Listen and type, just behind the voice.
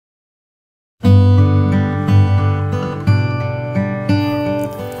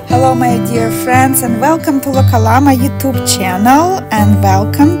Hello my dear friends, and welcome to Lokalama YouTube channel, and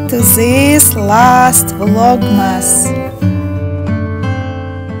welcome to this last Vlogmas.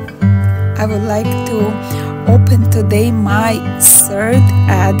 I would like to open today my third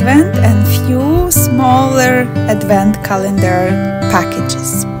Advent and few smaller Advent calendar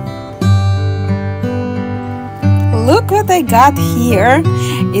packages. Look what I got here.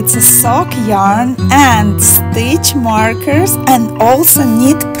 It's a sock yarn and stitch markers and also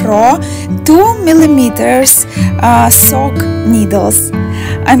Knit Pro 2mm sock needles.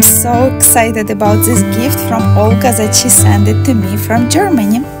 I'm so excited about this gift from Olga that she sent it to me from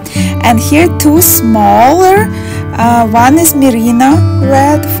Germany. And here two smaller, one is merino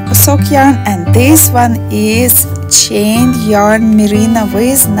red sock yarn and this one is chain yarn merino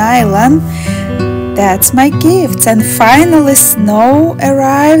with nylon. That's my gifts, and finally snow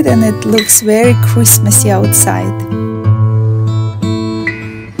arrived and it looks very Christmassy outside.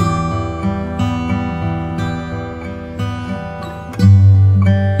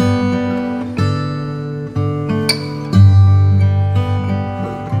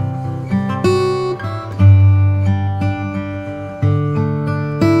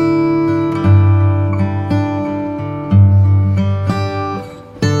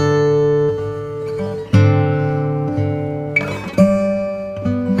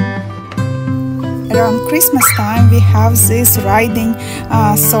 Around Christmas time we have this riding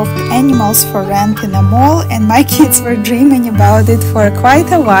soft animals for rent in a mall, and my kids were dreaming about it for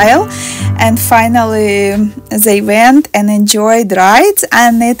quite a while, and finally they went and enjoyed rides,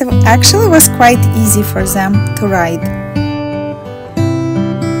 and it actually was quite easy for them to ride.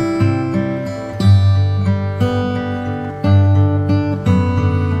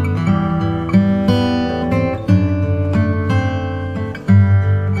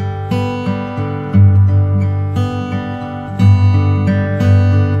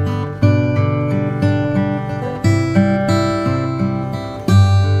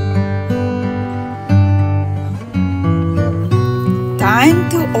 Time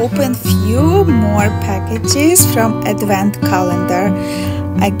to open few more packages from Advent calendar.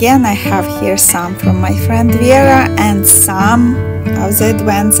 Again, I have here some from my friend Vera and some of the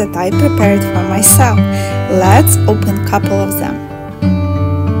Advents that I prepared for myself. Let's open a couple of them.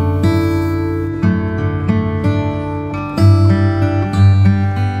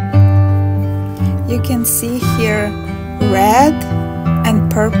 You can see here red and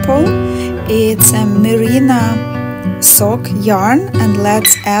purple. It's a merino sock yarn, and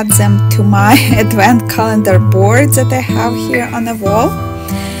let's add them to my Advent calendar board that I have here on the wall.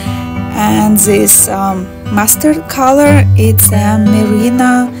 And this mustard color, it's a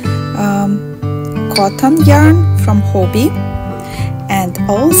merino cotton yarn from Hobby. And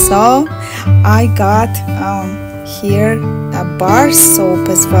also I got here a bar soap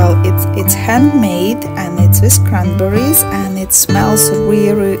as well. It's handmade and it's with cranberries and it smells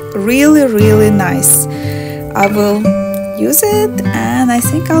really nice. I will use it and I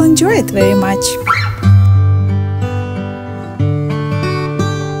think I'll enjoy it very much.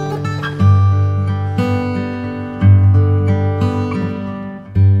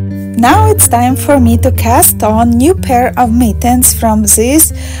 Now it's time for me to cast on new pair of mittens from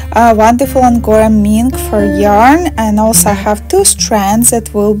this wonderful Angora mink for yarn, and also I have two strands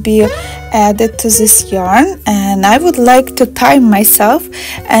that will be added to this yarn, and I would like to time myself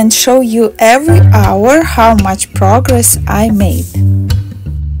and show you every hour how much progress I made.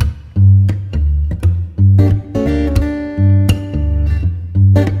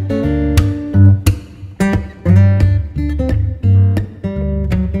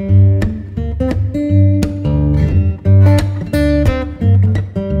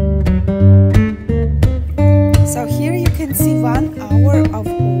 So here you can see 1 hour of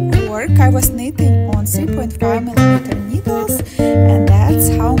work. I was knitting on 3.5mm needles, and that's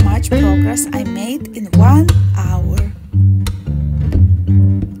how much progress I made in 1 hour.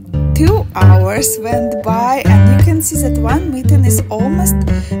 2 hours went by and you can see that one mitten is almost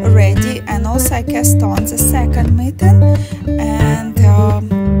ready, and also I cast on the second mitten, and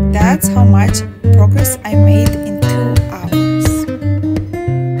that's how much progress I made in 2 hours.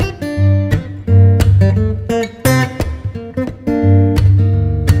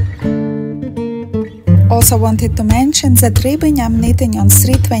 Also wanted to mention that ribbon I'm knitting on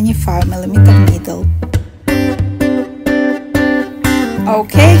 325mm needle.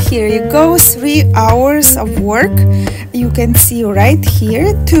 Okay, here you go, 3 hours of work. You can see right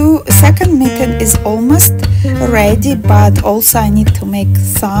here, second mitten is almost ready, but also I need to make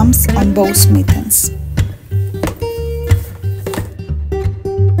thumbs on both mittens.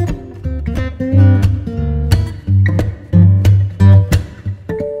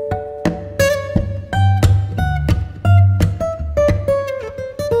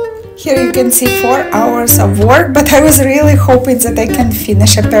 can see 4 hours of work, but I was really hoping that I can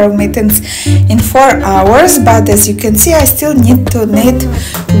finish a pair of mittens in 4 hours, but as you can see I still need to knit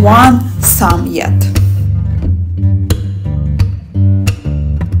one thumb yet.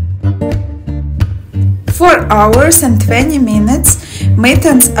 Four hours and 20 minutes.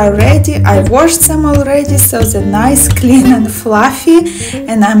 Mittens are ready. I washed them already, so they're nice, clean and fluffy,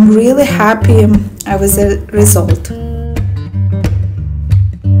 and I'm really happy with the result.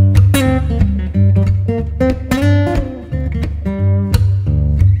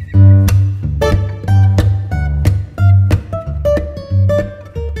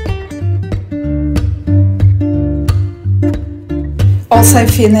 Also, I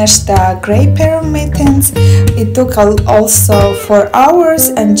finished a gray pair of mittens. It took also 4 hours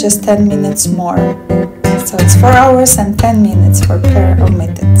and just 10 minutes more. So it's 4 hours and 10 minutes for a pair of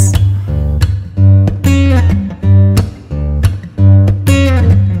mittens.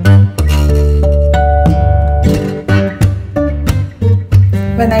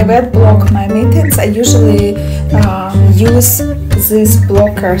 When I wet block my mittens, I usually use these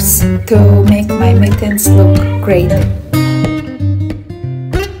blockers to make my mittens look great.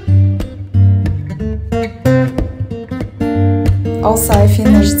 Also, I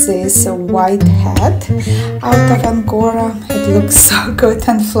finished this white hat out of Angora. It looks so good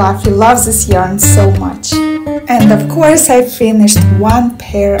and fluffy. Love this yarn so much. And of course, I finished one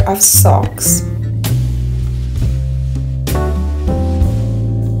pair of socks.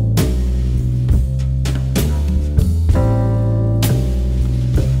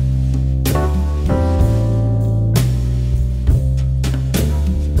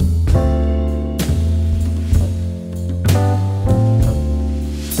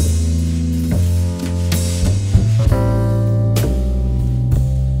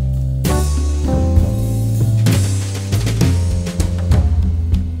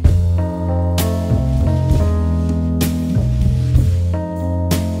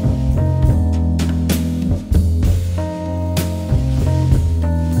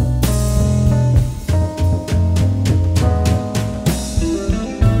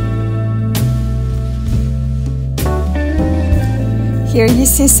 Here you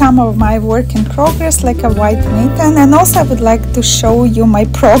see some of my work in progress, like a white mitten, and also I would like to show you my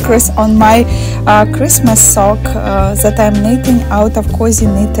progress on my Christmas sock that I'm knitting out of Cozy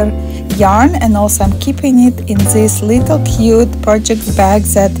Knitter yarn, and also I'm keeping it in this little cute project bag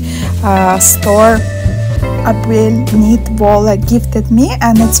that store Abel Knit Vola gifted me,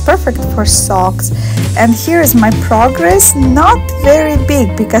 and it's perfect for socks. And here is my progress, not very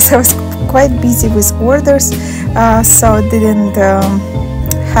big because I was quite busy with orders, so didn't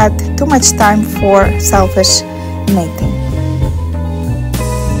had too much time for selfish knitting.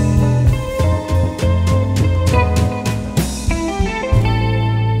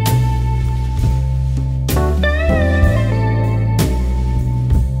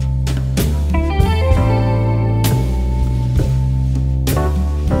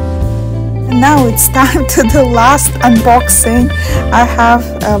 Now it's time to the last unboxing. I have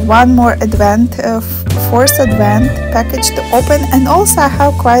one more advent, fourth advent package to open, and also I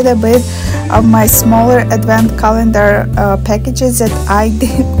have quite a bit of my smaller advent calendar packages that I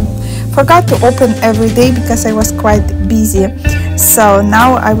forgot to open every day because I was quite busy. So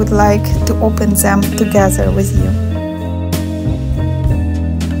now I would like to open them together with you.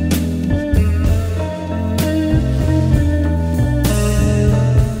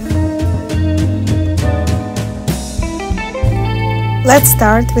 Let's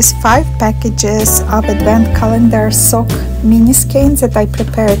start with 5 packages of advent calendar sock mini skeins that I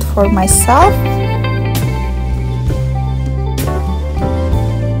prepared for myself.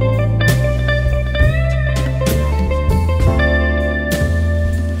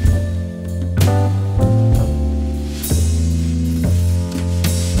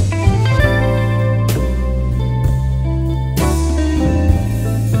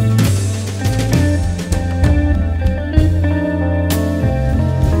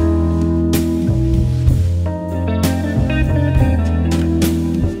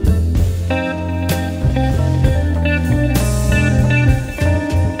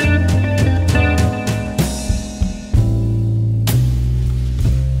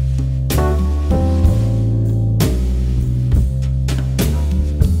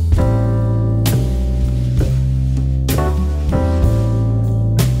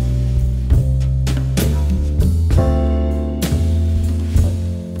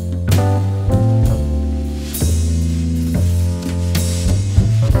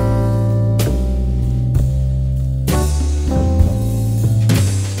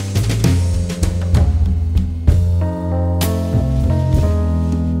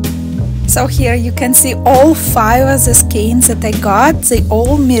 So here you can see all 5 of the skeins that I got. They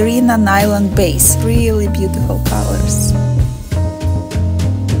all merino nylon base. Really beautiful colors.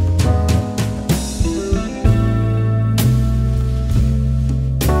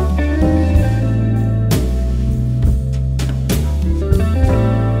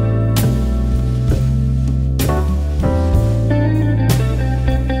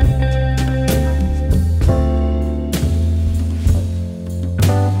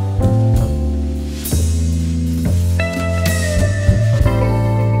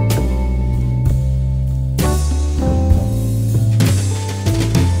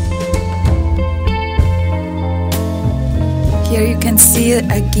 Here you can see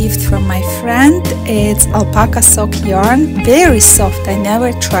a gift from my friend. It's alpaca sock yarn, very soft. I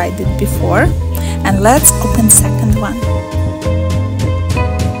never tried it before. And let's open second one.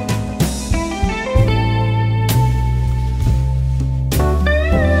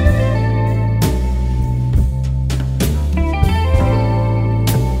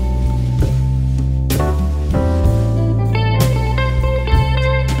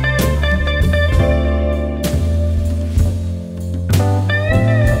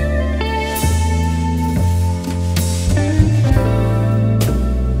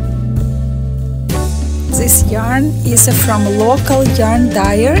 This yarn is from a local yarn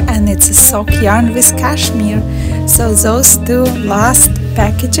dyer and it's a sock yarn with cashmere. So those 2 last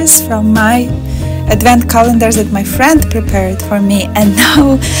packages from my advent calendars that my friend prepared for me. And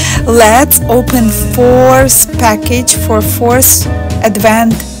now let's open 4th package for 4th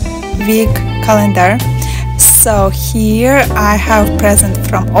advent week calendar. So here I have present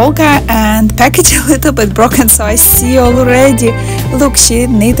from Olga and package a little bit broken, so I see already. Look, she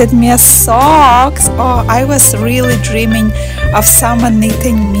knitted me a socks. Oh, I was really dreaming of someone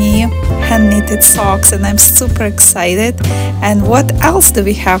knitting me hand knitted socks and I'm super excited. And what else do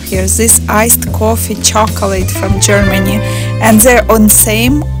we have here? This iced coffee chocolate from Germany, and they're on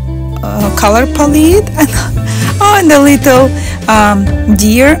same color palette. And oh, and a little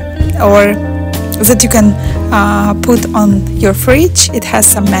deer or that you can put on your fridge. It has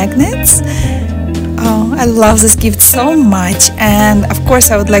some magnets. Oh, I love this gift so much, and of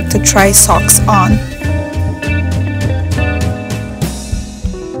course I would like to try socks on.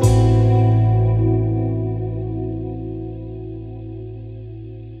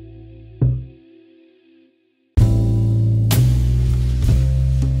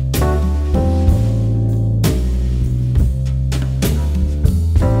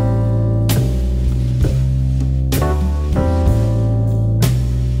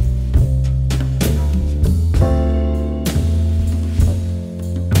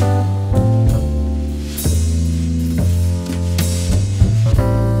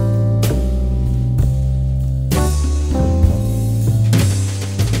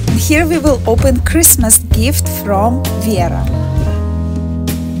 Here we will open Christmas gift from Vera.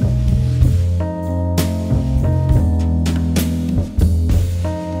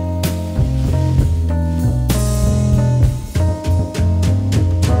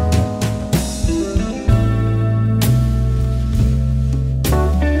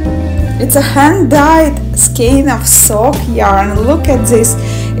 It's a hand-dyed skein of sock yarn. Look at this.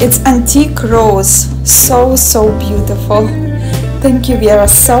 It's antique rose. So beautiful. Thank you, Vera,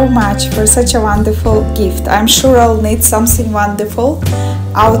 so much for such a wonderful gift. I'm sure I'll need something wonderful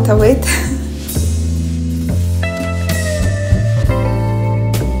out of it.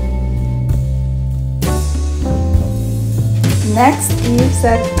 Next gift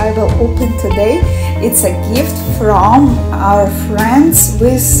that I will open today, it's a gift from our friends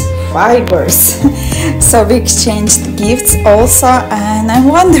with fibers. So we exchanged gifts also, and I'm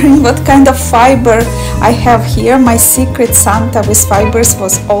wondering what kind of fiber I have here. My secret Santa with fibers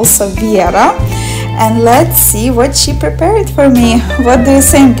was also Vera, and let's see what she prepared for me. What do you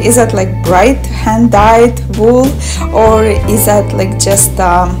think? Is it like bright hand-dyed wool, or is that like just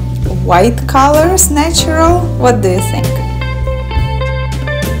white colors, natural? What do you think?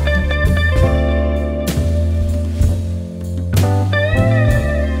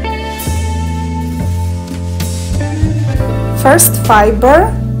 First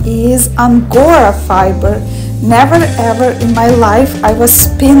fiber is Angora fiber. Never ever in my life I was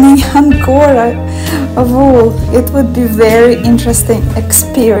spinning Angora wool. It would be very interesting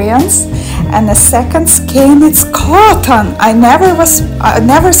experience. And the second skein, it's cotton. I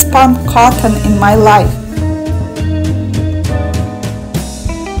never spun cotton in my life.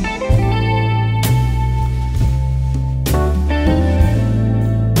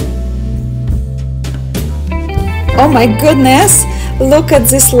 Oh my goodness, Look at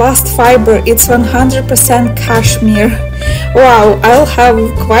this last fiber, it's 100% cashmere. Wow, I'll have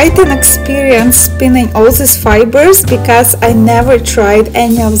quite an experience spinning all these fibers because I never tried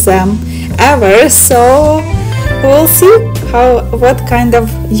any of them ever, so we'll see what kind of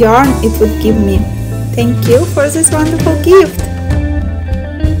yarn it would give me. Thank you for this wonderful gift.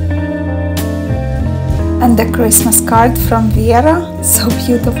 And the Christmas card from Vera, so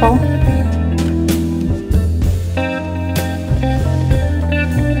beautiful.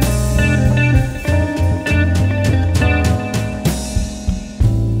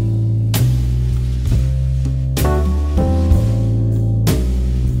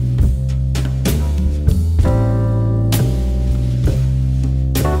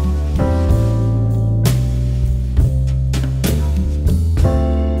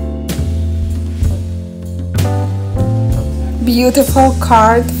 Beautiful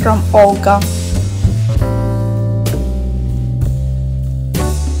card from Olga.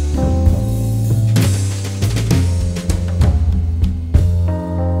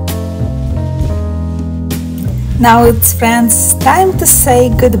 Now it's friends, time to say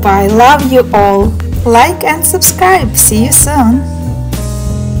goodbye. Love you all. Like and subscribe. See you soon.